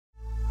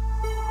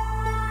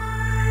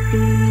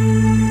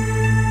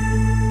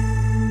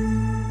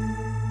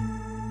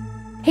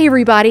Hey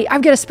everybody,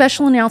 I've got a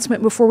special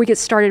announcement before we get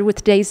started with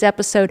today's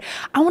episode.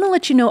 I want to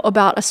let you know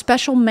about a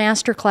special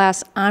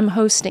masterclass I'm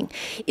hosting.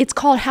 It's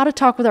called How to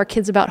Talk with Our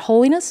Kids About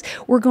Holiness.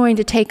 We're going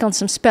to take on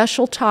some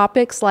special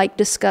topics like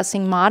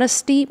discussing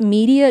modesty,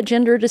 media,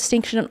 gender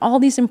distinction, and all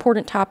these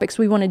important topics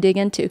we want to dig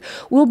into.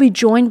 We'll be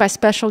joined by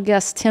special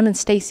guests Tim and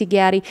Stacy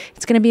Gaddy.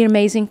 It's going to be an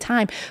amazing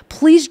time.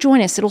 Please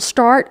join us. It'll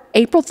start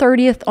April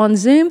 30th on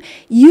Zoom.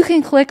 You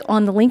can click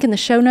on the link in the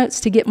show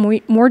notes to get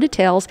more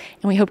details,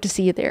 and we hope to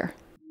see you there.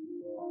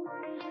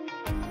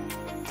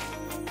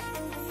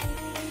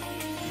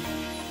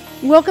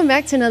 Welcome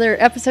back to another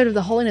episode of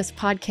the Holiness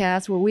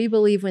Podcast, where we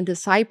believe when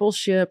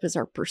discipleship is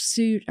our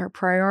pursuit, our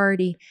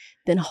priority,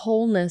 then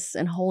wholeness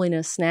and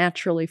holiness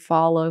naturally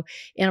follow.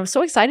 And I'm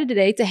so excited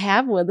today to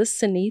have with us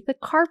Seneatha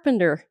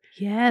Carpenter.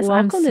 Yes,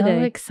 welcome I'm so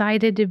today.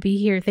 Excited to be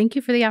here. Thank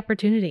you for the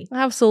opportunity.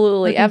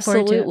 Absolutely,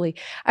 absolutely.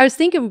 I was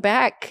thinking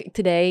back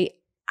today,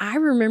 I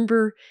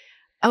remember,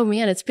 oh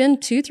man, it's been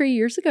 2-3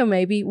 years ago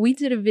maybe, we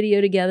did a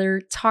video together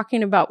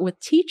talking about with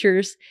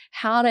teachers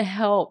how to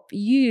help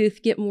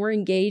youth get more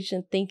engaged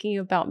in thinking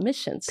about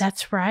missions.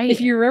 That's right. If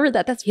you remember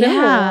that, that's been a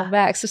while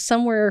back. So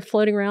somewhere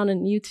floating around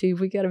in YouTube,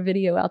 we got a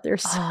video out there.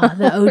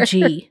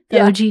 The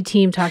OG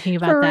team talking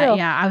about For that. real.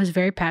 Yeah, I was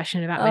very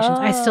passionate about missions.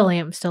 I still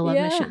am, still love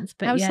missions.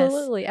 But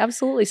absolutely, yes.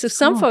 absolutely. So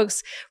some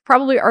folks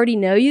probably already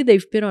know you.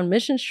 They've been on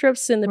mission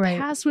trips in the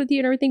past with you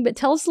and everything, but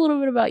tell us a little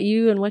bit about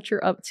you and what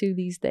you're up to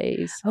these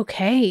days.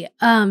 Okay.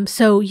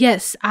 So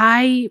yes,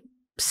 I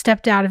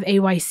stepped out of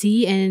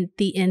AYC in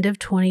the end of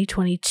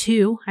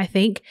 2022, I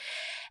think.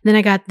 Then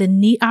I got the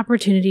neat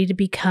opportunity to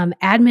become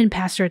admin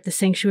pastor at the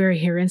sanctuary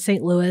here in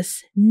St.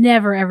 Louis.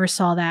 Never ever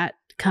saw that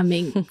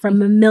coming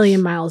from a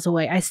million miles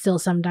away. I still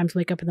sometimes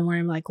wake up in the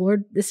morning, I'm like,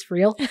 Lord, this is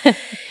real,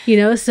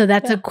 so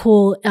that's a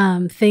cool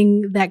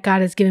thing that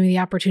God has given me the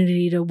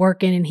opportunity to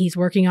work in, and he's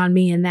working on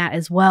me in that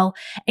as well.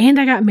 And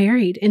I got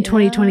married in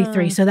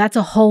 2023. So that's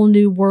a whole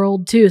new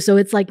world too. So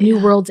it's like new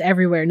worlds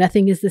everywhere.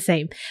 Nothing is the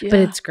same, but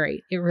it's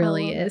great. It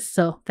really is.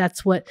 So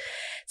that's what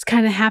it's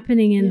kind of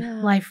happening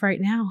in life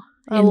right now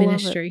in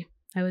ministry,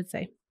 I would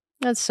say.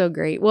 That's so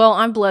great. Well,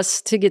 I'm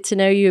blessed to get to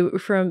know you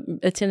from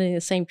attending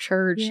the same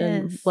church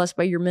and blessed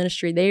by your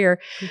ministry there.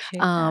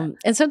 And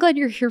so glad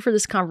you're here for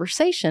this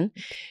conversation,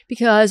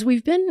 because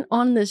we've been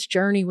on this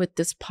journey with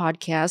this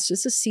podcast.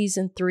 This is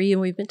season 3,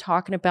 and we've been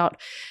talking about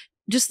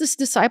just this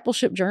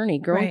discipleship journey,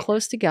 growing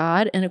close to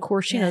God. And of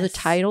course, the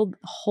title,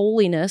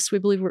 holiness, we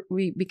believe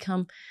we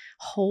become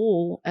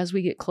whole as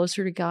we get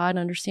closer to God and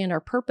understand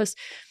our purpose.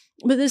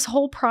 But this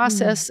whole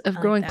process of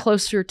growing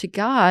closer to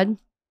God,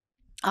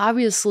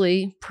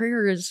 obviously,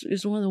 prayer is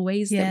one of the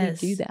ways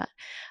that we do that.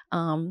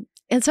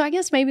 And so I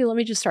guess maybe let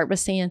me just start by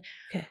saying,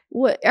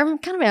 I'm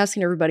kind of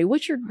asking everybody,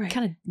 what's your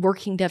kind of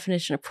working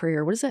definition of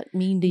prayer? What does that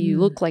mean to you,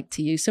 look like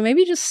to you? So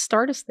maybe just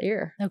start us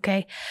there.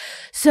 Okay.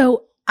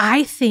 So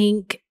I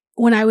think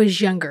when I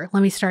was younger,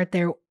 let me start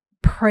there.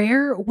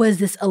 Prayer was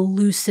this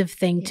elusive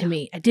thing to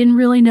me. I didn't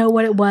really know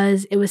what it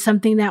was. It was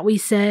something that we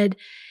said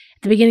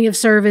the beginning of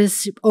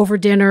service, over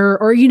dinner,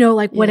 or,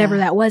 whatever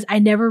that was. I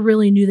never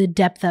really knew the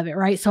depth of it,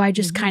 right? So I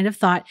just kind of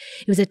thought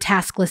it was a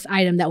task list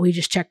item that we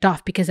just checked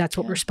off because that's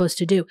what we're supposed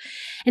to do.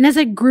 And as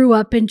I grew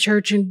up in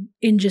church and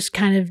just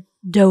kind of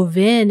dove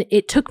in,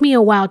 it took me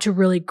a while to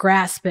really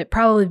grasp it,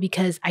 probably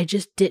because I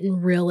just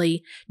didn't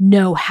really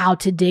know how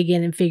to dig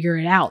in and figure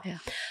it out. Yeah.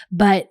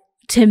 But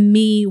to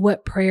me,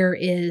 what prayer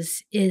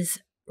is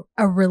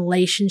a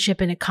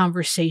relationship and a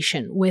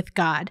conversation with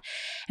God.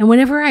 And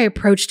whenever I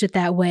approached it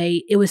that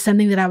way, it was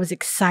something that I was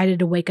excited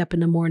to wake up in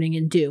the morning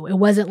and do. It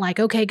wasn't like,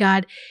 okay,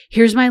 God,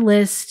 here's my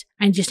list.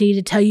 I just need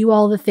to tell you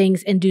all the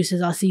things and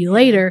deuces, I'll see you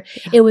later.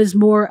 It was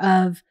more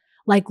of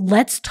like,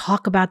 let's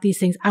talk about these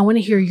things. I want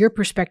to hear your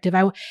perspective.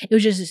 It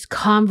was just this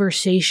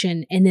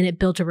conversation, and then it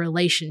built a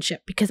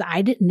relationship because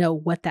I didn't know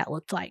what that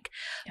looked like.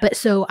 But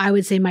so I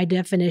would say my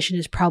definition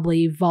has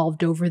probably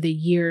evolved over the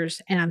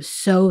years, and I'm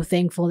so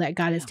thankful that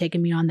God has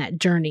taken me on that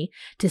journey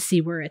to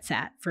see where it's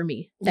at for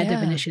me. That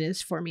definition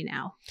is for me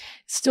now.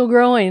 Still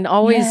growing,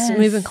 always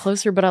moving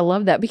closer, but I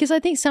love that because I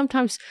think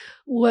sometimes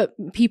what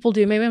people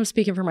do, maybe I'm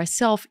speaking for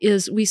myself,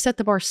 is we set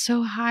the bar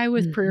so high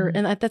with prayer,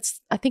 and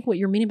that's I think what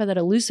you're meaning by that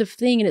elusive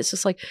thing, and it's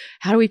just like,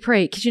 how do we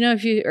pray? Because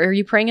are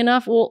you praying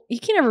enough? Well, you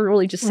can't ever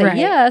really just say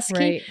yes.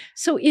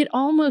 So it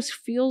almost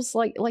feels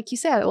like you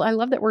said, I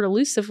love that word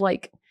elusive,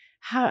 like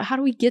how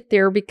do we get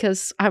there?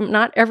 Because I'm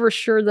not ever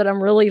sure that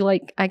I'm really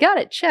like, I got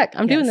it, check,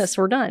 I'm doing this,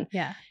 we're done.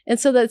 Yeah. And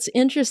so that's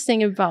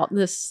interesting about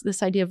this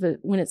idea of it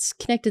when it's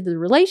connected to the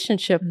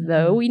relationship,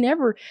 though.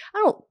 I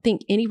don't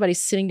think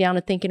anybody's sitting down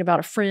and thinking about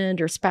a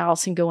friend or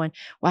spouse and going,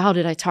 wow,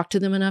 did I talk to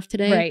them enough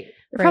today? Right.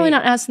 They're probably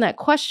not asking that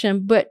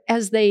question, but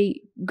as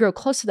they grow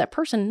close to that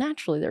person,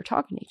 naturally they're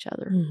talking to each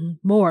other.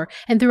 More.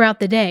 And throughout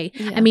the day.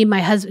 Yeah. I mean, my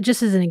husband,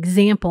 just as an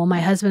example, my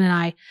husband and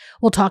I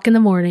will talk in the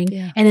morning.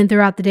 Yeah. And then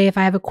throughout the day, if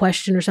I have a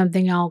question or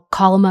something, I'll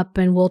call him up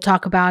and we'll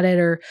talk about it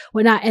or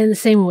whatnot. And the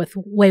same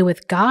way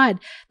with God,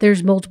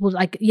 there's multiple,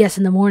 like, yes,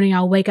 in the morning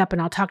I'll wake up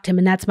and I'll talk to him,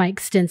 and that's my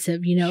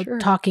extensive,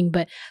 talking.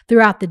 But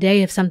throughout the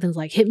day, if something's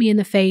like hit me in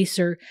the face,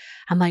 or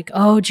I'm like,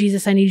 oh,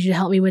 Jesus, I need you to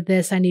help me with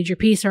this. I need your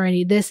peace, or I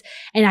need this.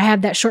 And I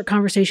have that short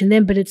conversation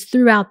then, but it's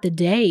throughout the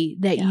day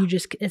that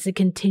it's a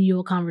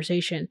continual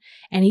conversation,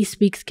 and he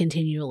speaks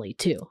continually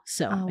too.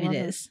 So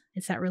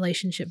it's that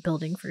relationship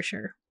building for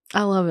sure.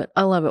 I love it.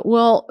 I love it.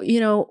 Well,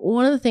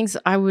 one of the things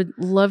I would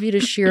love you to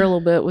share a little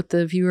bit with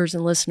the viewers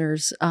and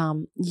listeners,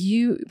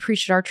 you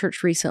preached at our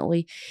church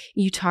recently.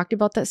 You talked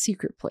about that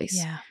secret place.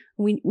 Yeah.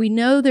 We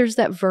know there's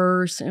that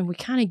verse and we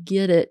kind of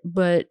get it,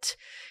 but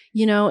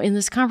in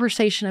this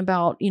conversation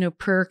about,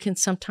 prayer can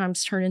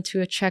sometimes turn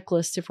into a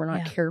checklist if we're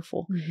not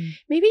careful. Mm-hmm.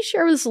 Maybe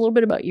share with us a little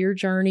bit about your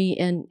journey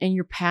and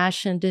your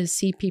passion to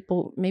see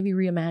people maybe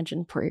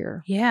reimagine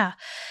prayer. Yeah.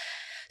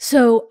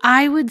 So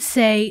I would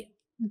say,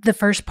 the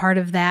first part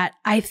of that,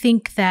 I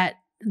think that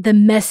the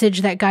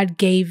message that God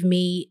gave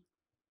me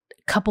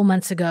a couple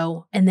months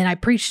ago, and then I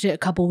preached it a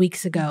couple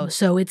weeks ago. Mm-hmm.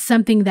 So it's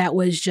something that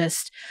was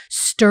just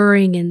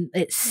stirring, and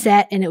it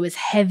set, and it was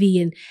heavy,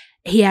 and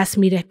he asked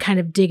me to kind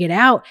of dig it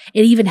out.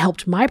 It even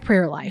helped my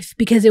prayer life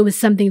because it was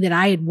something that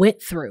I had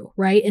went through,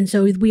 right? And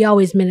so we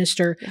always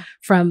minister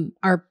from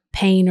our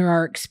pain or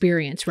our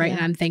experience, right? Yeah.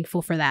 And I'm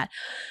thankful for that.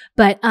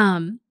 But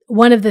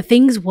one of the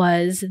things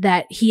was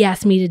that he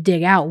asked me to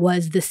dig out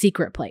was the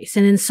secret place.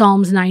 And in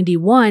Psalms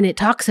 91, it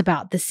talks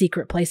about the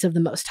secret place of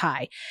the Most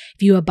High.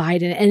 If you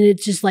abide in it, and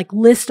it's just like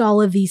list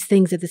all of these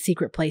things that the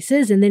secret place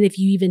is. And then if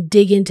you even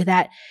dig into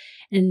that,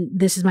 and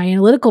this is my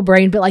analytical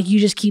brain, but like you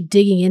just keep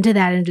digging into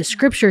that into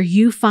scripture,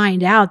 you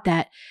find out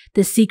that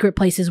the secret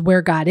place is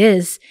where God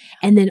is.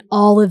 And then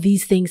all of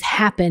these things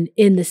happen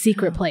in the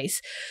secret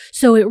place.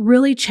 So it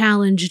really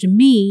challenged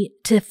me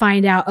to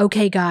find out,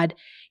 okay, God,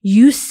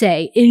 you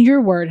say in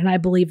your word, and I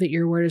believe that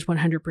your word is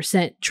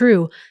 100%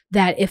 true,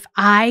 that if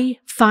I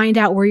find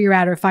out where you're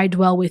at, or if I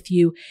dwell with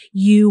you,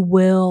 you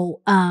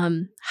will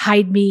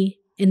hide me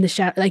in the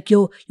shadow. Like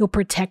you'll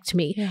protect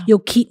me. Yeah. You'll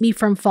keep me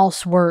from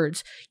false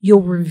words.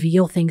 You'll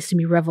reveal things to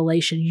me,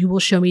 revelation. You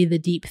will show me the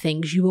deep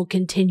things. You will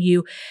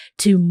continue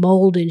to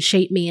mold and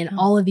shape me and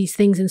all of these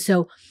things. And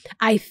so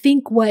I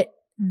think what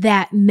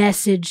that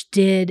message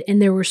did,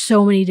 and there were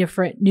so many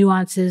different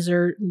nuances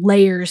or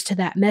layers to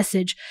that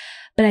message,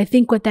 but I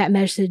think what that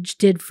message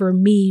did for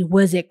me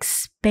was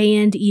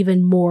expand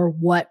even more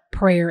what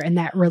prayer and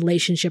that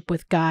relationship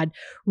with God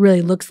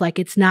really looks like.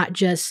 It's not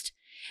just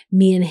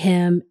me and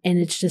him, and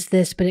it's just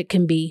this, but it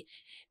can be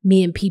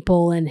me and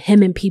people and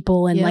him and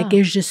people. And like,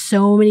 there's just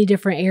so many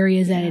different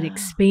areas that it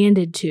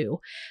expanded to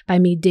by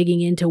me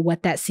digging into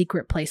what that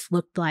secret place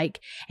looked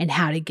like and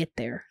how to get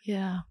there.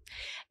 Yeah.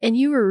 And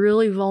you were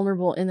really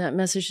vulnerable in that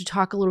message to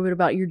talk a little bit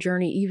about your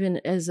journey,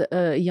 even as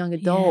a young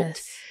adult.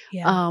 Yes.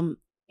 Yeah.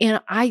 And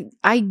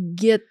I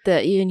get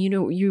that, and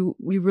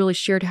we really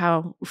shared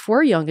how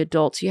for young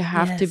adults you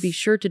have to be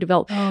sure to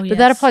develop, but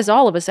that applies to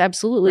all of us,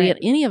 absolutely. Right. And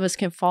any of us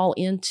can fall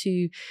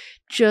into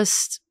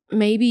just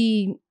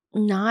maybe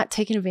not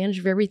taking advantage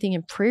of everything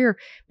in prayer,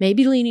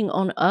 maybe leaning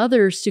on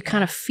others to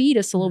kind of feed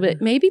us a little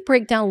bit, maybe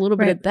break down a little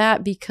bit of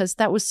that, because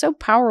that was so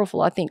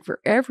powerful, I think, for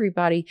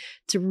everybody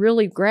to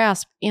really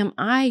grasp. Am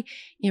I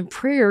in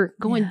prayer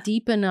going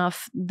deep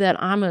enough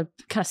that I'm a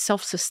kind of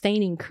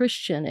self-sustaining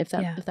Christian, if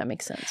that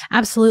makes sense?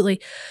 Absolutely.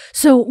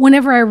 So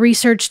whenever I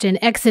researched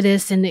in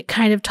Exodus, and it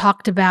kind of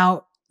talked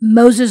about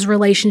Moses'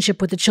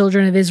 relationship with the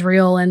children of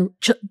Israel and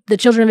the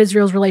children of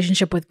Israel's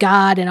relationship with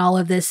God and all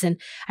of this. And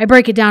I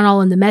break it down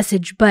all in the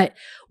message. But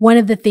one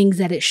of the things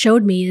that it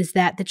showed me is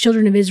that the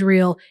children of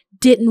Israel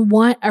didn't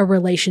want a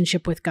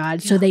relationship with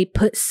God. So they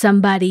put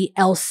somebody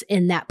else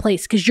in that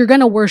place, because you're going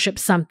to worship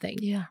something,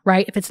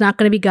 right? If it's not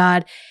going to be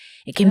God,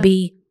 it can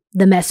be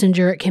the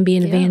messenger, it can be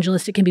an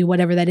evangelist, it can be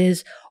whatever that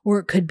is, or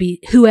it could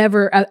be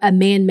whoever, a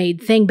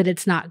man-made thing, but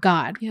it's not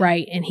God,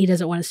 right? And he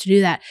doesn't want us to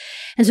do that.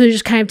 And so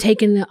just kind of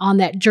taking on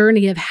that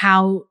journey of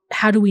how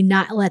do we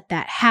not let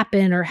that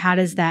happen, or how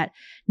does that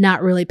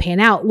not really pan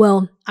out?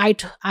 Well,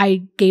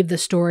 I gave the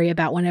story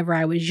about whenever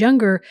I was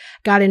younger,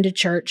 got into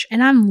church,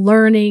 and I'm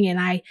learning, and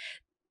I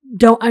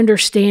don't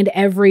understand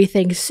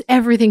everything.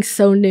 Everything's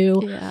so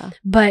new. Yeah.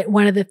 But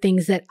one of the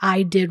things that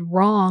I did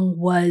wrong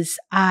was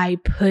I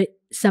put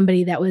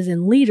somebody that was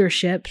in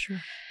leadership,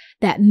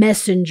 that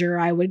messenger,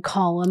 I would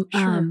call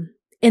him,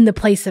 in the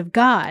place of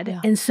God.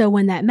 Yeah. And so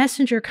when that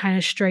messenger kind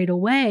of strayed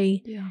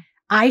away,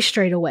 I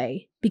strayed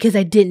away because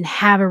I didn't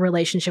have a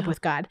relationship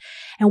with God.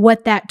 And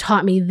what that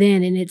taught me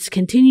then, and it's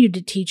continued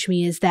to teach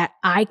me, is that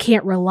I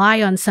can't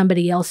rely on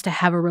somebody else to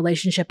have a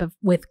relationship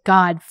with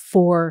God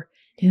for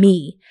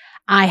me.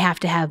 I have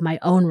to have my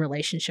own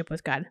relationship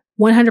with God.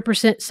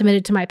 100%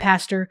 submitted to my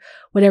pastor.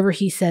 Whatever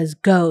he says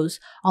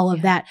goes, all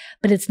of that.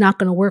 But it's not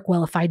going to work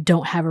well if I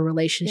don't have a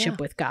relationship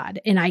with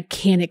God. And I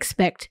can't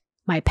expect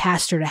my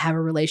pastor to have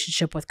a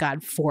relationship with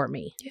God for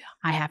me. Yeah.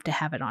 I have to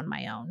have it on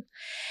my own.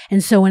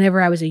 And so whenever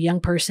I was a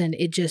young person,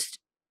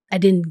 I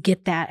didn't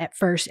get that at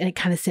first, and it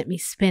kind of sent me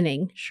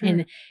spinning Sure.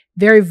 and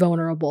very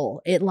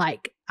vulnerable.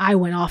 I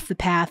went off the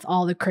path,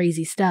 all the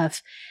crazy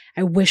stuff.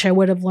 I wish I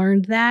would have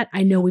learned that.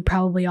 I know we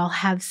probably all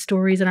have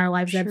stories in our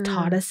lives that have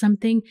taught us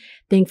something.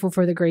 Thankful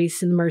for the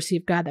grace and the mercy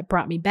of God that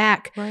brought me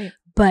back. Right.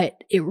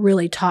 But it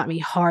really taught me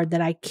hard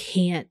that I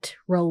can't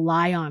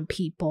rely on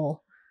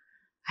people.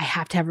 I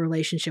have to have a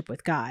relationship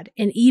with God.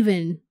 And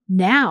even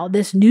now,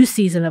 this new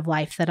season of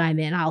life that I'm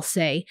in, I'll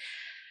say,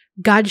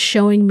 God's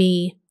showing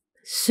me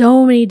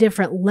so many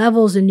different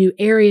levels and new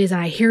areas, and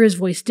I hear his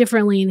voice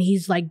differently, and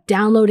he's like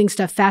downloading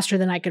stuff faster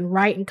than I can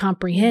write and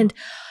comprehend.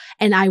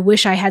 And I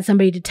wish I had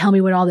somebody to tell me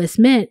what all this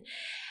meant.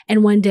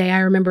 And one day I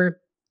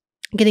remember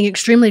getting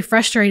extremely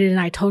frustrated, and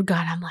I told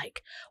God, I'm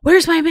like,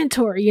 where's my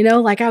mentor?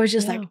 I was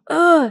just like,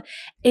 ugh.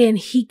 And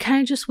he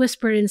kind of just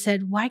whispered and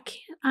said, why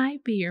can't I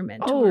be your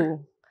mentor?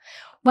 Oh.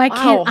 Why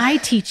can't I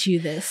teach you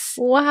this?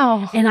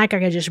 Wow. And I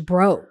just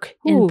broke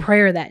in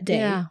prayer that day.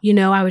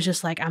 Yeah. I was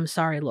just like, I'm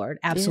sorry, Lord.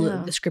 Absolutely.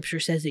 Yeah. The scripture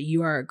says that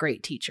you are a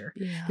great teacher.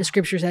 Yeah. The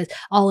scripture says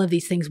all of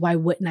these things. Why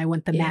wouldn't I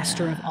want the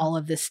master of all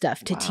of this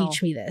stuff to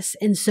teach me this?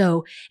 And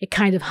so it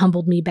kind of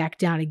humbled me back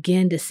down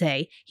again to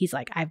say, he's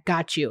like, I've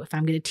got you. If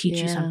I'm going to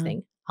teach you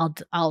something,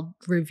 I'll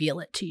reveal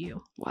it to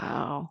you.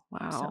 Wow.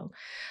 Oh,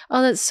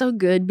 that's so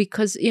good,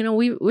 because,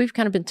 we've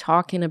kind of been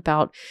talking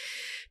about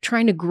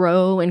trying to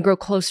grow and grow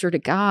closer to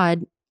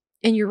God.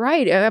 And you're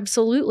right.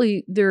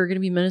 Absolutely. There are going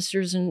to be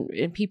ministers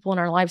and people in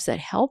our lives that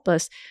help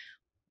us.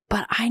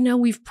 But I know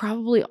we've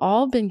probably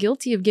all been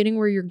guilty of getting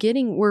where you're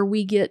getting, where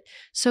we get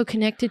so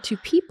connected to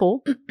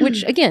people,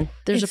 which again,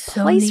 there's It's a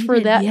place so for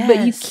needed. that,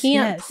 but you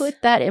can't Yes.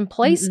 put that in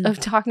place of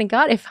talking to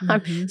God. If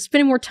I'm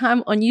spending more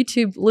time on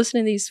YouTube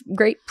listening to these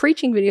great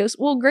preaching videos,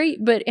 well,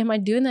 great. But am I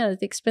doing that at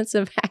the expense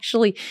of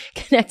actually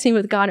connecting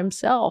with God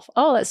himself?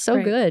 Oh, that's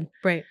so good.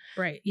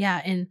 Right.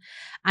 Yeah. And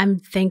I'm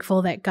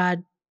thankful that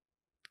God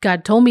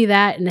told me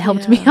that and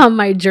helped me on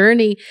my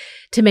journey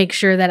to make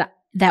sure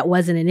that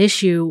wasn't an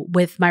issue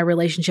with my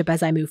relationship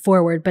as I move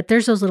forward. But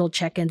there's those little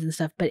check-ins and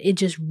stuff. But it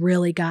just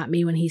really got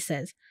me when he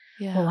says,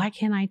 well, why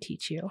can't I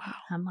teach you? Wow.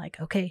 I'm like,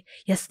 okay,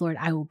 yes, Lord,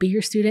 I will be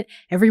your student.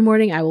 Every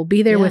morning I will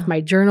be there with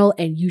my journal,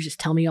 and you just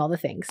tell me all the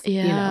things.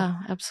 Yeah,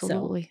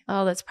 absolutely. So.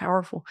 Oh, that's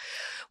powerful.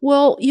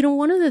 Well,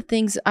 one of the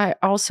things I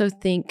also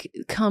think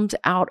comes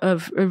out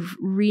of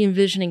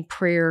re-envisioning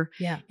prayer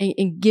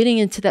and getting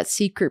into that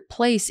secret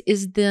place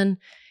is then,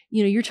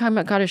 you're talking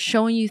about God is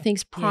showing you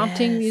things,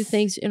 prompting you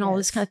things, and all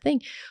this kind of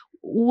thing.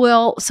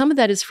 Well, some of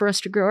that is for us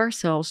to grow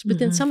ourselves, but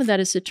then some of that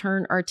is to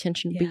turn our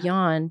attention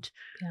beyond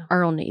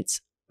our own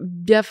needs.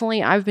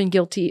 Definitely, I've been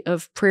guilty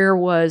of prayer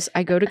was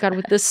I go to God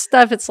with this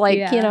stuff. It's like,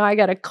 I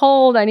got a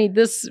cold. I need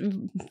this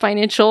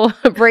financial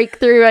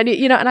breakthrough. I need,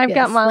 and I've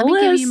got my list.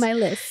 Let me give you my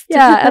list.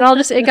 And I'll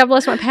just say, God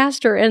bless my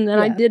pastor. And then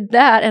I did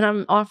that, and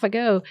I'm off I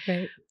go.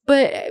 Right.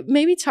 But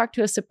maybe talk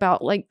to us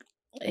about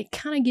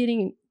kind of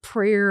getting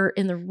prayer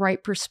in the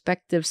right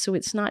perspective, so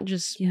it's not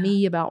just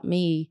me about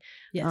me.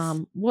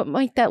 Yes. What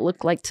might that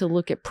look like to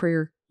look at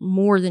prayer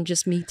more than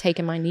just me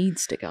taking my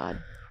needs to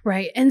God?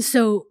 Right. And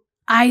so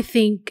I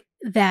think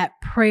that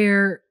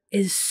prayer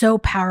is so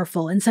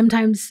powerful, and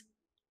sometimes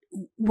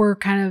we're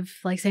kind of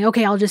like saying,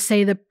 okay, I'll just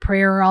say the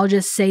prayer, or I'll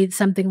just say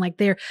something like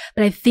there.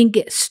 But I think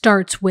it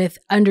starts with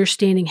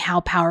understanding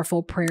how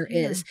powerful prayer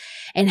is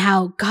and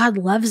how God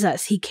loves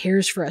us. He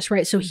cares for us,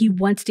 right? So he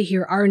wants to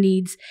hear our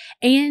needs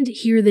and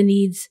hear the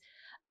needs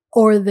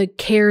or the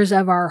cares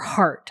of our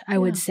heart, I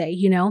would say,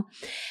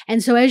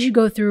 And so as you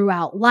go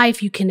throughout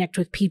life, you connect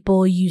with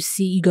people, you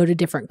go to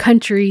different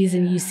countries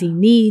and you see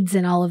needs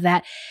and all of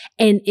that.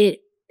 And it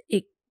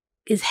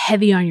is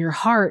heavy on your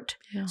heart.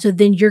 Yeah. So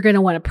then you're going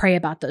to want to pray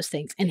about those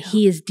things. And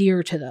he is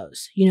dear to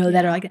those,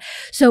 that are like that.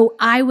 So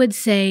I would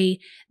say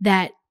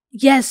that,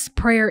 yes,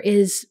 prayer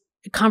is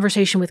a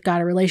conversation with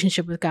God, a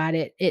relationship with God.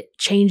 It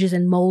changes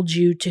and molds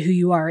you to who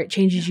you are. It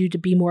changes you to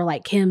be more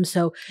like him.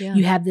 So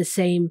you have the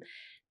same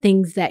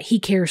things that he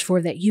cares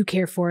for, that you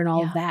care for, and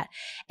all of that.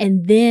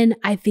 And then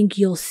I think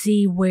you'll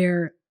see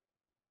where,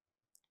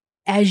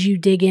 as you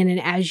dig in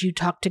and as you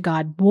talk to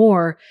God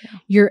more,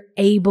 you're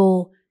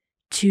able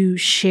to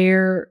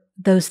share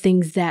those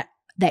things that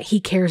he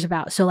cares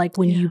about. So like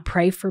when you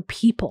pray for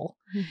people,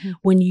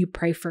 when you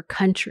pray for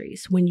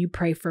countries, when you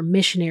pray for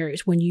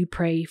missionaries, when you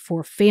pray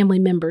for family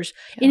members,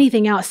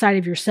 anything outside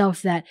of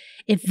yourself, that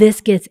if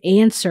this gets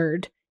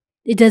answered,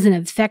 it doesn't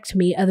affect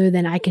me other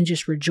than I can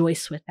just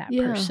rejoice with that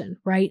person.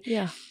 Right.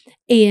 Yeah.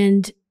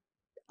 And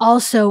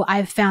also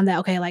I've found that,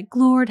 okay, like,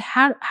 Lord,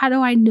 how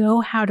do I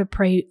know how to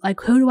pray? Like,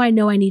 who do I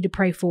know I need to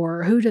pray for,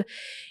 or who to,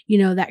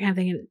 that kind of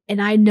thing.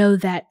 And I know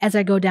that as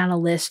I go down a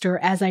list, or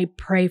as I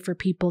pray for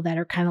people that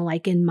are kind of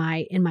like in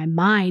my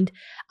mind,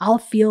 I'll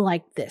feel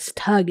like this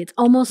tug. It's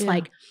almost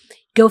like,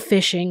 go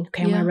fishing.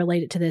 Okay, I'm Yeah. going to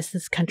relate it to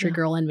this country Yeah.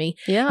 girl in me.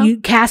 Yeah. You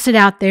cast it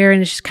out there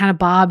and it's just kind of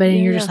bobbing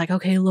and you're Yeah. just like,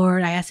 okay,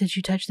 Lord, I ask that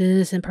you touch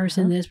this and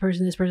person, this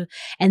person, this person.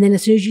 And then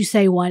as soon as you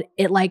say one,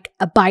 it like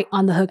a bite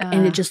on the hook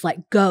and it just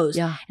like goes.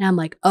 Yeah. And I'm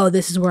like, oh,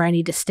 this is where I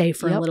need to stay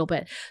for a little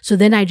bit. So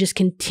then I just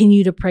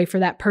continue to pray for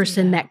that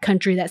person, that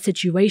country, that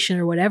situation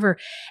or whatever.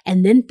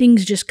 And then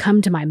things just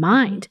come to my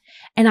mind.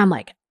 And I'm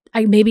like,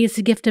 maybe it's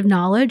a gift of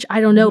knowledge. I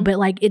don't know, but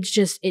like, it's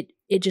just,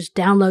 it just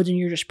downloads and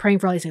you're just praying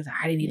for all these things.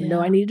 I didn't even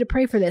know I needed to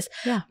pray for this,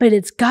 but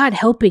it's God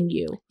helping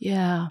you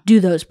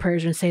do those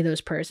prayers and say those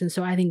prayers. And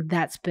so I think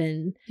that's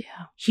been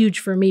huge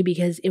for me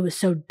because it was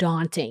so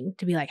daunting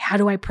to be like, how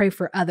do I pray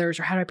for others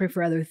or how do I pray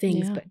for other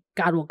things? But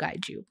God will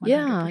guide you.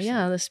 100%.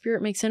 Yeah. The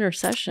Spirit makes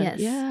intercession. Yes.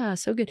 Yeah.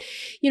 So good.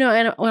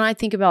 And when I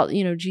think about,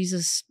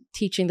 Jesus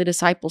teaching the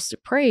disciples to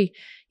pray,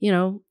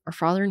 our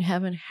Father in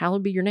heaven,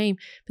 hallowed be your name.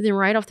 But then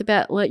right off the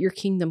bat, let your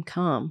kingdom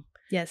come.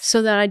 Yes.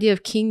 So that idea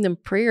of kingdom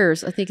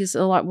prayers, I think is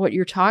a lot what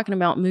you're talking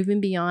about,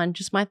 moving beyond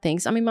just my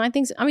things.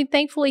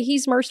 Thankfully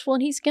he's merciful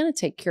and he's going to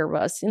take care of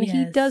us and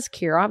he does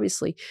care,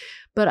 obviously.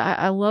 But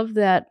I love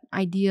that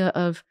idea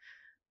of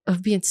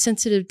being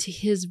sensitive to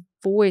his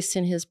voice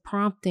and his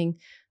prompting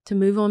to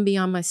move on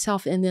beyond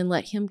myself and then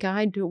let him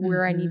guide to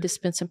where I need to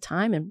spend some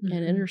time and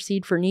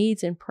intercede for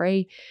needs and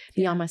pray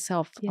beyond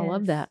myself. Yes. I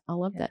love that.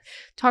 That.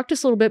 Talk to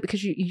us a little bit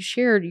because you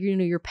shared,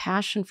 your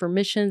passion for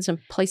missions and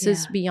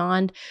places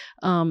beyond,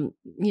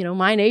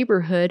 my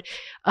neighborhood.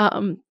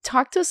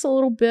 Talk to us a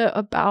little bit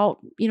about,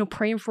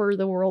 praying for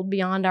the world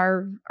beyond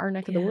our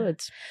neck of the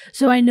woods.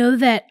 So I know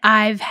that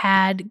I've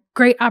had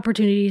great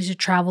opportunities to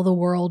travel the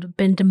world,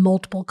 been to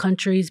multiple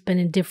countries, been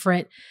in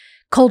different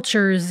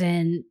cultures,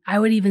 and I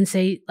would even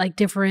say like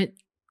different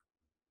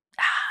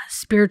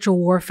spiritual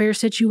warfare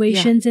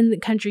situations in the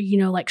country,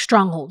 like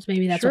strongholds.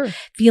 Maybe that's what,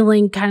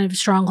 feeling kind of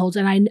strongholds.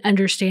 And I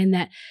understand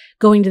that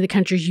going to the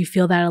countries, you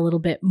feel that a little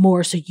bit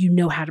more so you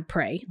know how to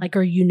pray,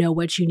 or you know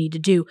what you need to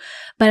do.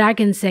 But I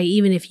can say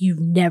even if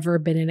you've never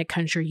been in a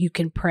country, you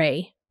can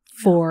pray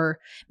for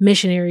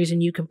missionaries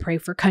and you can pray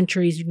for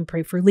countries, you can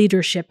pray for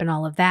leadership and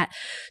all of that.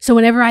 So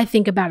whenever I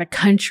think about a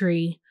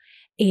country,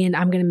 and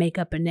I'm going to make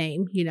up a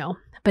name,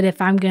 but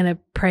if I'm going to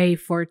pray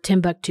for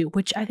Timbuktu,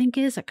 which I think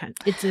is a country,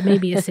 it's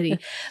maybe a city,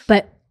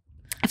 but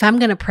if I'm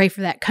going to pray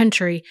for that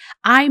country,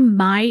 I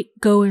might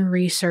go and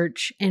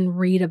research and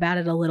read about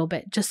it a little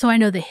bit, just so I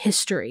know the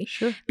history,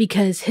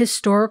 because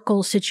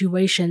historical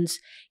situations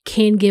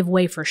can give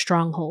way for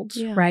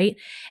strongholds, right?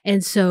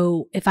 And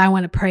so if I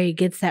want to pray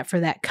against that for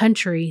that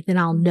country, then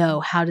I'll know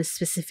how to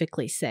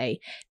specifically say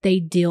they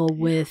deal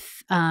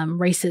with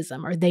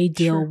racism or they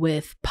deal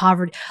with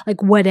poverty,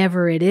 like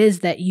whatever it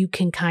is that you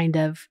can kind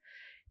of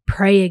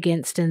pray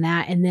against in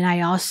that. And then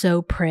I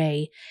also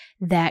pray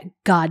that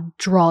God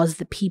draws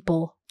the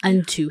people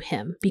unto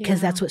him,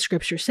 because that's what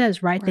scripture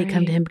says, right? They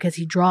come to him because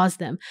he draws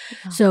them.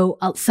 So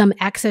some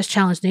access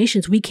challenged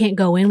nations, we can't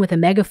go in with a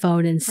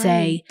megaphone and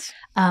say,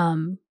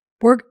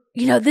 we're,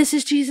 this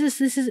is Jesus.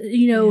 This is,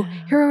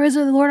 here is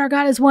the Lord our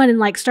God is one, and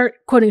like start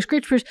quoting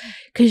scriptures,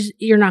 because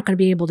you're not going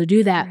to be able to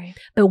do that. Right.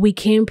 But we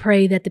can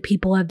pray that the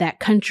people of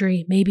that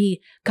country, maybe,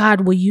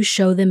 God, will you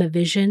show them a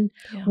vision?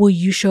 Yeah. Will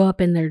you show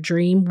up in their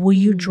dream? Will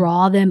you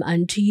draw them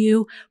unto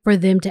you for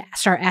them to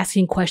start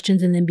asking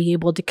questions and then be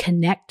able to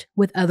connect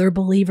with other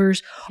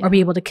believers or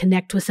be able to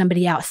connect with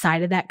somebody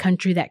outside of that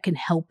country that can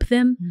help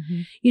them,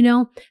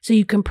 So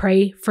you can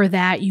pray for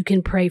that. You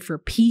can pray for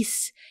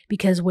peace,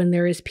 because when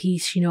there is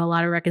peace, a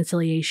lot of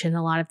reconciliation,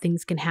 a lot of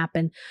things can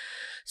happen.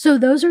 So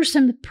those are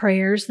some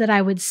prayers that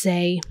I would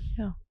say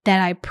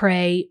that I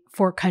pray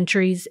for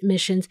countries,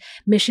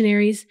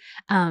 missionaries.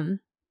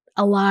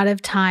 A lot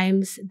of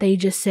times they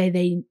just say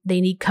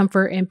they need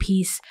comfort and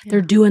peace. They're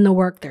doing the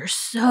work. They're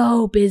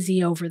so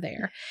busy over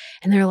there.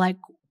 And they're like,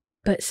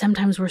 but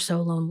sometimes we're so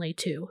lonely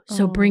too.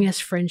 So bring us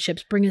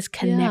friendships, bring us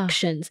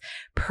connections,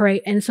 pray.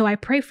 And so I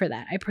pray for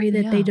that. I pray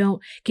that they don't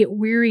get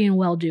weary in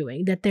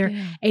well-doing, that they're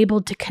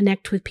able to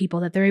connect with people,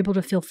 that they're able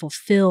to feel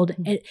fulfilled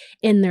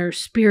in their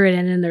spirit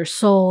and in their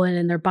soul and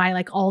in their body,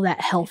 like all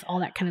that health, all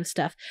that kind of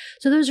stuff.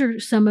 So those are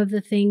some of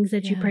the things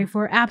that you pray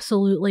for.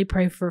 Absolutely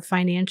pray for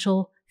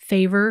financial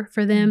favor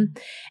for them.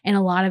 And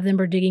a lot of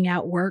them are digging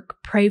out work.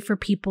 Pray for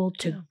people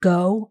to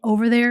go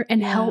over there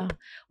and help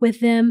with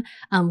them,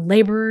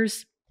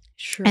 laborers.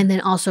 Sure. And then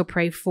also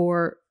pray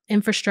for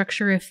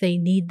infrastructure if they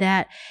need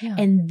that. Yeah.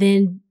 And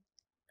then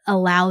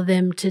allow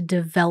them to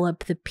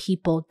develop the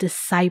people,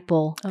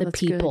 disciple the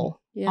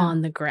people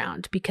on the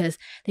ground, because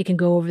they can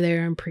go over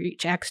there and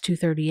preach Acts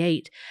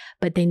 2:38,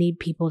 but they need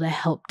people to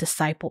help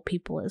disciple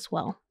people as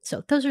well.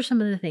 So those are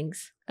some of the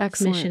things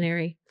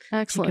missionary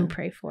you can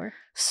pray for.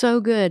 So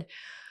good.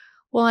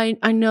 Well,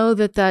 I know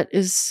that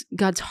is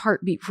God's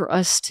heartbeat for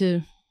us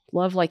to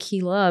love like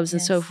he loves.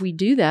 And so if we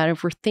do that,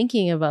 if we're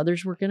thinking of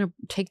others, we're going to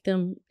take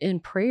them in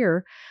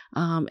prayer.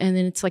 And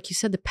then it's like you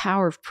said, the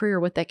power of prayer,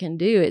 what that can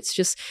do. It's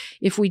just,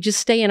 if we just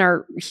stay in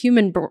our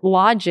human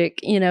logic,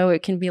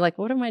 it can be like,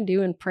 what am I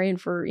doing praying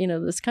for,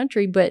 this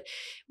country? But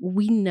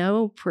we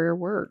know prayer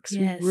works.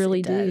 Yes, we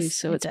really do. does.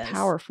 So it's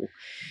powerful.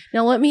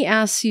 Now, let me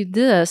ask you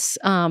this.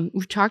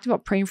 We've talked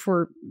about praying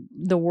for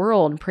the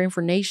world and praying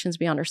for nations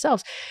beyond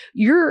ourselves.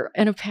 You're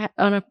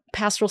on a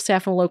pastoral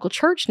staff in a local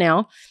church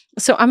now.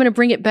 So I'm going to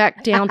bring it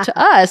back down to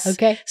us.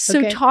 Okay.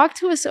 So talk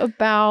to us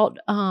about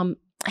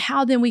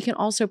how then we can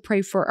also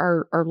pray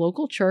for our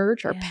local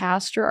church, our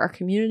pastor, our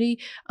community.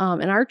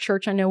 In our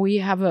church, I know we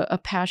have a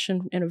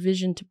passion and a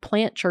vision to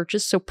plant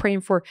churches. So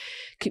praying for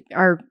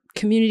our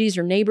communities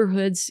or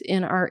neighborhoods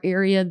in our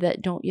area that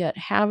don't yet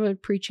have a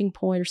preaching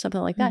point or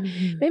something like that.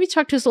 Mm-hmm. Maybe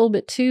talk to us a little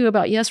bit too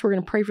about, yes, we're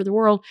going to pray for the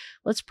world.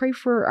 Let's pray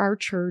for our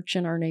church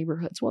and our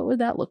neighborhoods. What would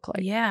that look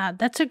like? Yeah,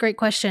 that's a great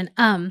question.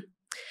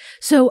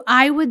 So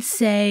I would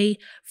say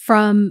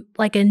from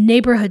like a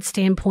neighborhood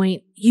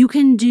standpoint, you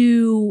can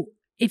do,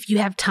 if you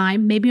have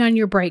time, maybe on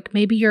your break,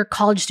 maybe you're a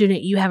college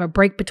student, you have a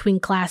break between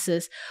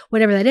classes,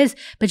 whatever that is,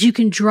 but you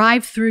can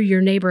drive through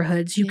your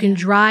neighborhoods. You can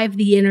drive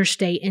the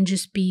interstate and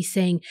just be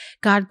saying,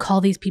 God,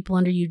 call these people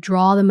under you,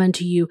 draw them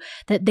unto you,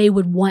 that they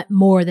would want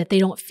more, that they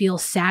don't feel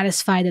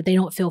satisfied, that they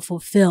don't feel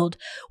fulfilled.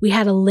 We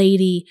had a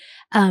lady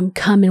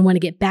come and want to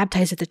get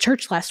baptized at the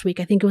church last week.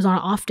 I think it was on an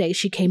off day.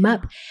 She came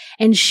up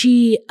and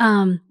she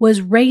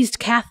was raised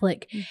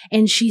Catholic,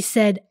 and she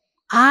said,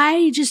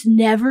 I just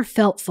never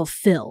felt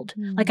fulfilled.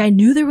 Like I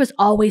knew there was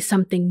always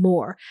something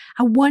more.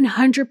 I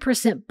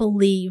 100%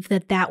 believe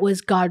that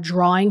was God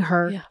drawing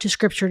her to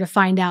scripture to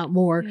find out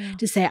more,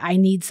 to say, I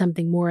need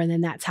something more. And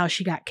then that's how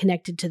she got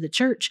connected to the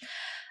church.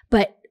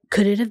 But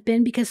could it have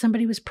been because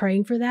somebody was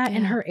praying for that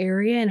in her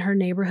area, in her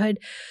neighborhood?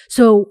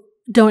 So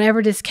don't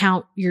ever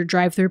discount your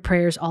drive-through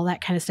prayers, all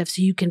that kind of stuff.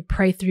 So you can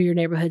pray through your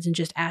neighborhoods and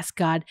just ask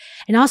God,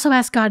 and also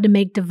ask God to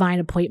make divine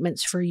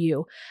appointments for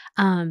you.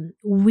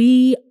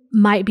 We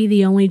might be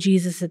the only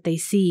Jesus that they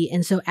see.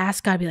 And so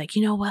ask God, be like,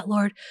 you know what,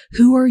 Lord,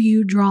 who are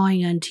you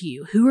drawing unto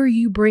you? Who are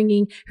you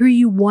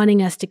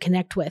wanting us to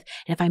connect with?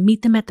 And if I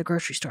meet them at the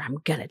grocery store, I'm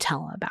going to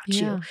tell them about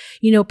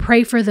you.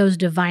 Pray for those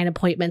divine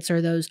appointments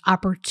or those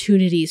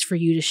opportunities for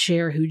you to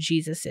share who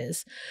Jesus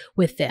is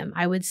with them.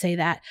 I would say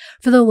that.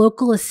 For the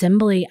local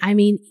assembly, I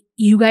mean,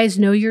 you guys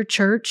know your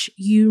church,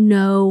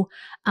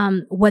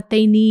 what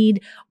they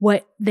need,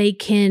 what they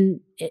can,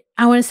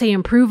 I want to say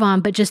improve on,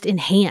 but just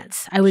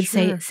enhance. I would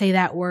say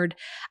that word.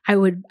 I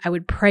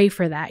would pray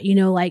for that.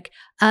 Like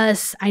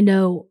us, I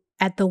know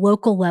at the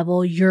local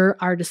level, you're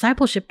our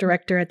discipleship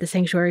director at the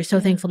sanctuary.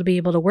 So thankful to be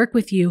able to work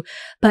with you.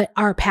 But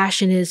our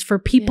passion is for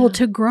people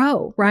to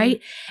grow,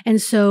 right?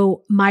 And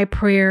so my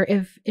prayer,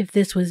 if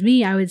this was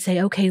me, I would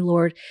say, okay,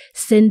 Lord,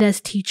 send us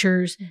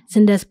teachers,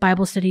 send us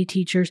Bible study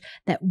teachers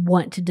that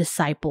want to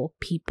disciple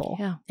people.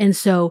 Yeah. And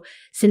so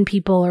send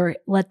people, or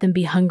let them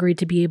be hungry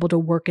to be able to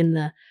work in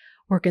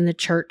the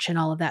church and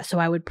all of that. So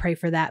I would pray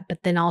for that.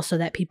 But then also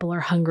that people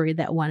are hungry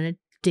that want to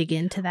dig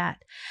into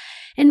that.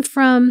 And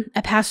from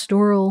a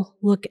pastoral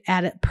look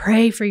at it,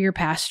 pray for your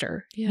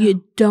pastor. Yeah.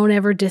 You don't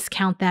ever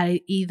discount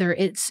that either.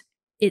 It's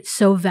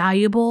so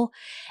valuable.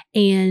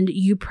 And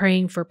you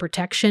praying for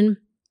protection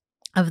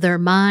of their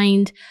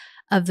mind,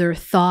 of their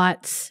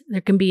thoughts.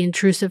 There can be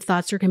intrusive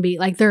thoughts. There can be,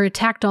 like, they're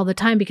attacked all the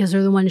time because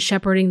they're the ones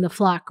shepherding the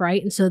flock,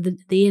 right? And so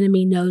the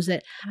enemy knows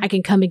that I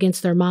can come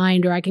against their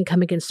mind, or I can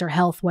come against their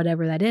health,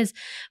 whatever that is.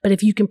 But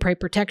if you can pray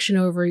protection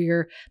over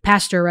your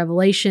pastor,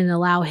 revelation,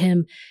 allow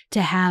him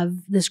to have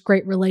this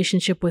great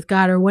relationship with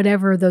God, or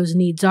whatever those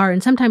needs are.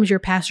 And sometimes your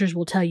pastors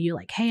will tell you,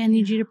 like, hey, I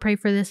need you to pray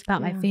for this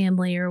about my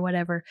family or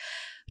whatever.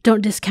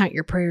 Don't discount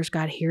your prayers.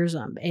 God hears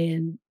them.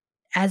 And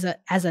as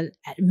an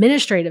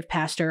administrative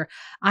pastor,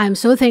 I'm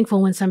so thankful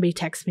when somebody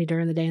texts me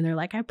during the day and they're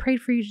like, I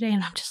prayed for you today.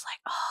 And I'm just like,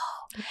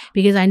 oh,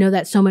 because I know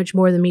that's so much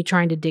more than me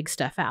trying to dig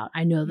stuff out.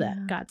 I know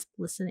that God's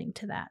listening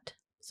to that.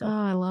 So. Oh,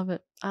 I love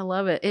it. I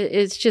love it.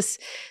 It's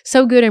just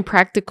so good and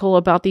practical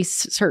about these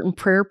certain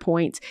prayer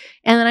points.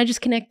 And then I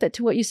just connect that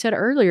to what you said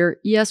earlier.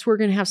 Yes, we're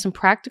going to have some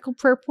practical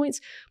prayer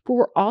points, but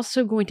we're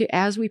also going to,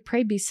 as we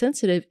pray, be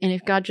sensitive. And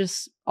if God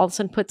just all of a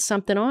sudden puts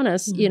something on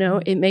us,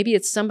 maybe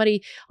it's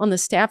somebody on the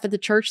staff at the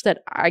church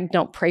that I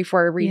don't pray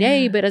for every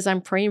day, but as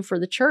I'm praying for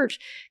the church,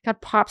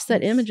 God pops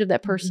that image of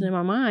that person in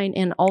my mind.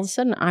 And all of a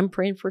sudden I'm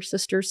praying for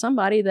sister,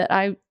 somebody that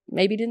I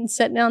maybe didn't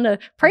sit down to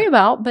pray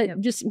about, but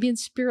just being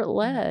spirit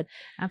led.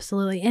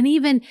 Absolutely. And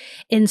even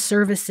in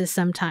services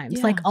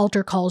sometimes, like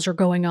altar calls are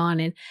going on,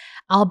 and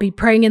I'll be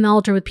praying in the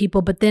altar with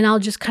people, but then I'll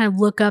just kind of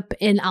look up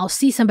and I'll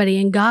see somebody,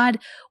 and God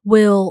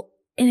will,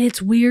 and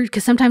it's weird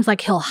because sometimes, like,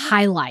 he'll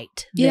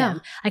highlight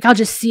them. Like, I'll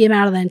just see him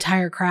out of the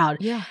entire crowd.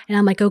 Yeah. And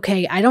I'm like,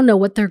 okay, I don't know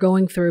what they're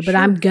going through, but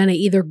I'm going to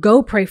either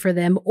go pray for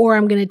them, or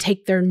I'm going to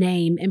take their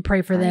name and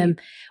pray for them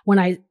when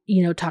I,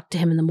 talk to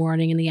him in the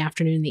morning, in the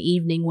afternoon, in the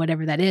evening,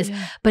 whatever that is.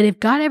 Yeah. But if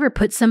God ever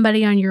puts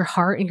somebody on your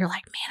heart and you're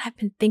like, man, I've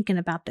been thinking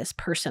about this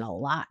person a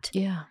lot.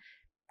 Yeah.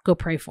 go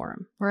pray for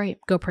them. Right.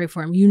 Go pray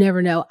for them. You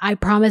never know. I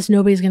promise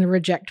nobody's going to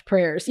reject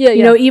prayers. Yeah,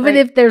 you know, even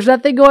if there's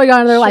nothing going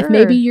on in their life,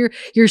 maybe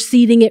you're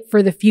seeding it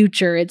for the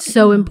future. It's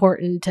so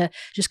important to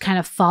just kind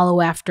of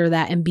follow after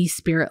that and be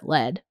spirit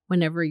led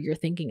whenever you're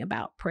thinking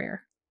about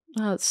prayer.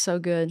 Oh, it's so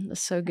good.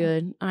 That's so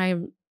good. I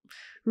am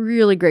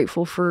really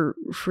grateful for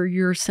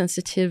your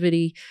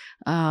sensitivity.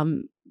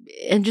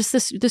 And just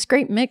this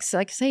great mix,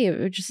 like I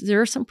say,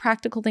 there are some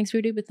practical things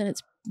we do, but then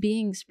it's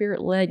being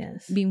spirit led,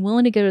 being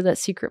willing to go to that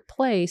secret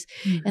place,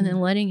 and then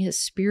letting his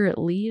spirit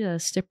lead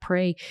us to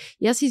pray.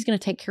 Yes, he's going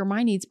to take care of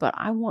my needs, but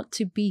I want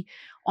to be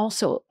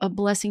also a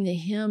blessing to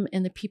him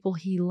and the people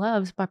he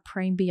loves by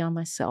praying beyond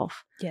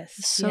myself. Yes.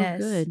 So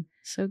good.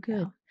 So good.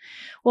 Yeah.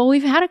 Well,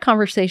 we've had a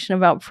conversation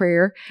about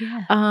prayer.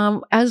 Yeah.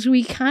 As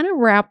we kind of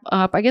wrap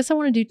up, I guess I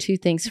want to do two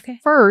things. Okay.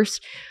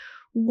 First,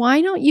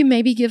 why don't you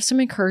maybe give some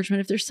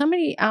encouragement if there's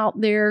somebody out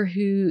there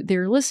who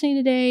they're listening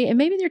today and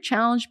maybe they're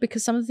challenged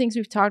because some of the things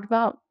we've talked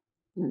about,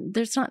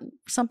 there's not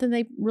something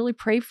they really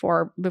prayed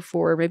for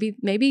before.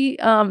 Maybe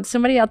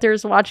somebody out there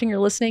is watching or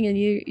listening and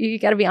you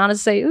got to be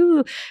honest, say,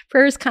 ooh,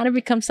 prayer has kind of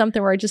become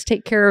something where I just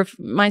take care of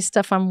my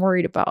stuff I'm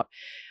worried about.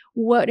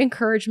 What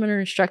encouragement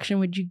or instruction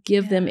would you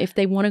give them if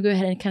they want to go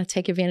ahead and kind of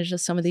take advantage of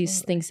some of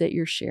these things that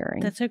you're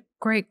sharing? That's a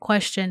great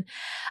question.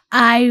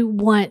 I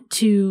want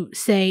to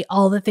say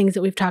all the things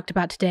that we've talked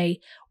about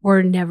today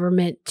were never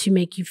meant to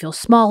make you feel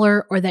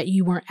smaller or that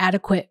you weren't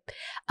adequate.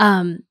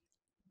 But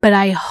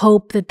I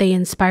hope that they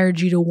inspired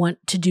you to want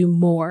to do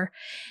more.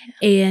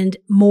 And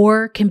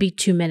more can be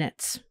 2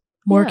 minutes.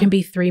 More can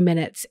be 3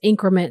 minutes,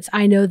 increments.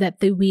 I know that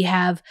we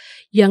have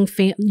young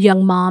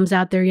moms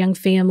out there, young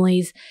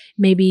families,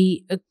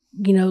 maybe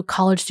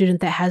college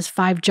student that has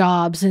 5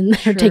 jobs and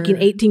they're taking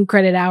 18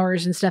 credit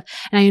hours and stuff.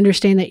 And I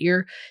understand that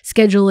your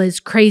schedule is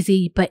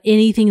crazy, but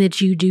anything that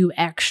you do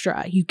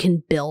extra, you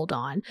can build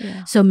on.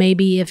 Yeah. So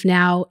maybe if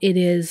now it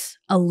is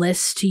a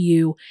list to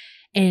you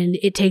and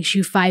it takes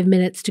you 5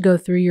 minutes to go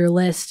through your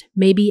list,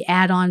 maybe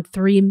add on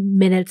 3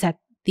 minutes at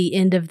the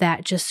end of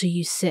that just so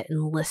you sit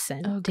and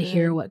listen to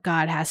hear what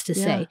God has to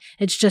say.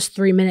 It's just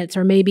 3 minutes,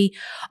 or maybe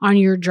on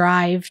your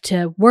drive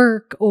to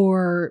work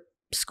or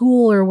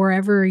school or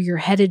wherever you're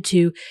headed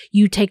to,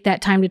 you take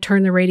that time to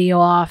turn the radio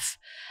off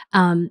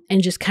and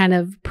just kind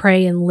of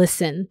pray and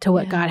listen to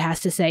what God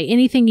has to say.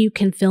 Anything you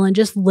can fill in,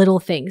 just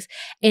little things.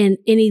 And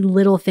any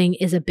little thing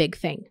is a big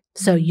thing.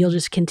 So you'll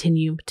just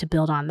continue to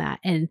build on that.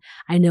 And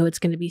I know it's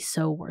going to be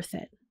so worth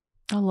it.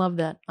 I love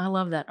that. All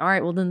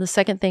right. Well, then the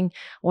second thing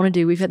I want to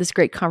do, we've had this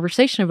great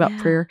conversation about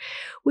prayer.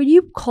 Would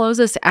you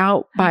close us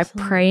out by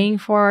praying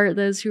for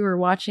those who are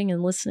watching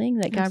and listening,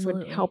 that God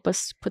would help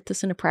us put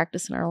this into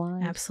practice in our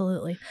lives?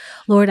 Absolutely.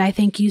 Lord, I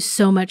thank you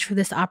so much for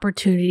this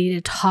opportunity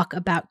to talk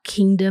about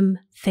kingdom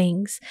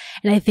things.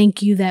 And I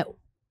thank you that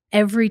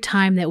every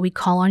time that we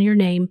call on your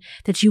name,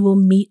 that you will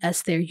meet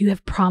us there. You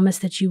have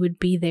promised that you would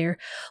be there,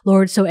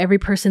 Lord. So every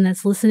person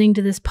that's listening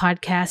to this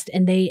podcast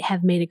and they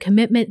have made a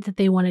commitment that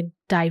they want to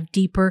dive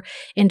deeper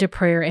into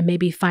prayer and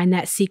maybe find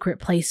that secret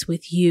place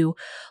with you,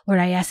 Lord,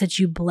 I ask that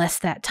you bless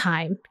that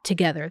time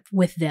together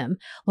with them.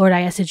 Lord, I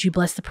ask that you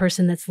bless the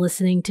person that's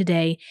listening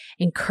today,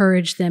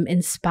 encourage them,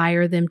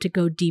 inspire them to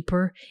go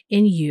deeper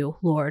in you,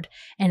 Lord.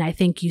 And I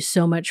thank you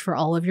so much for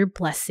all of your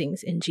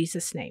blessings in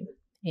Jesus' name.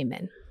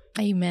 Amen.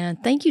 Amen.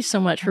 Thank you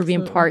so much for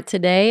being part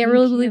today. I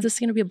really believe this is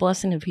going to be a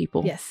blessing to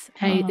people. Yes.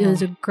 It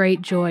was a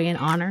great joy and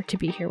honor to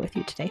be here with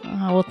you today.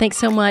 Well, thanks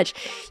so much.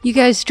 You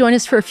guys join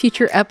us for a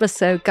future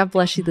episode. God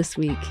bless you this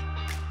week.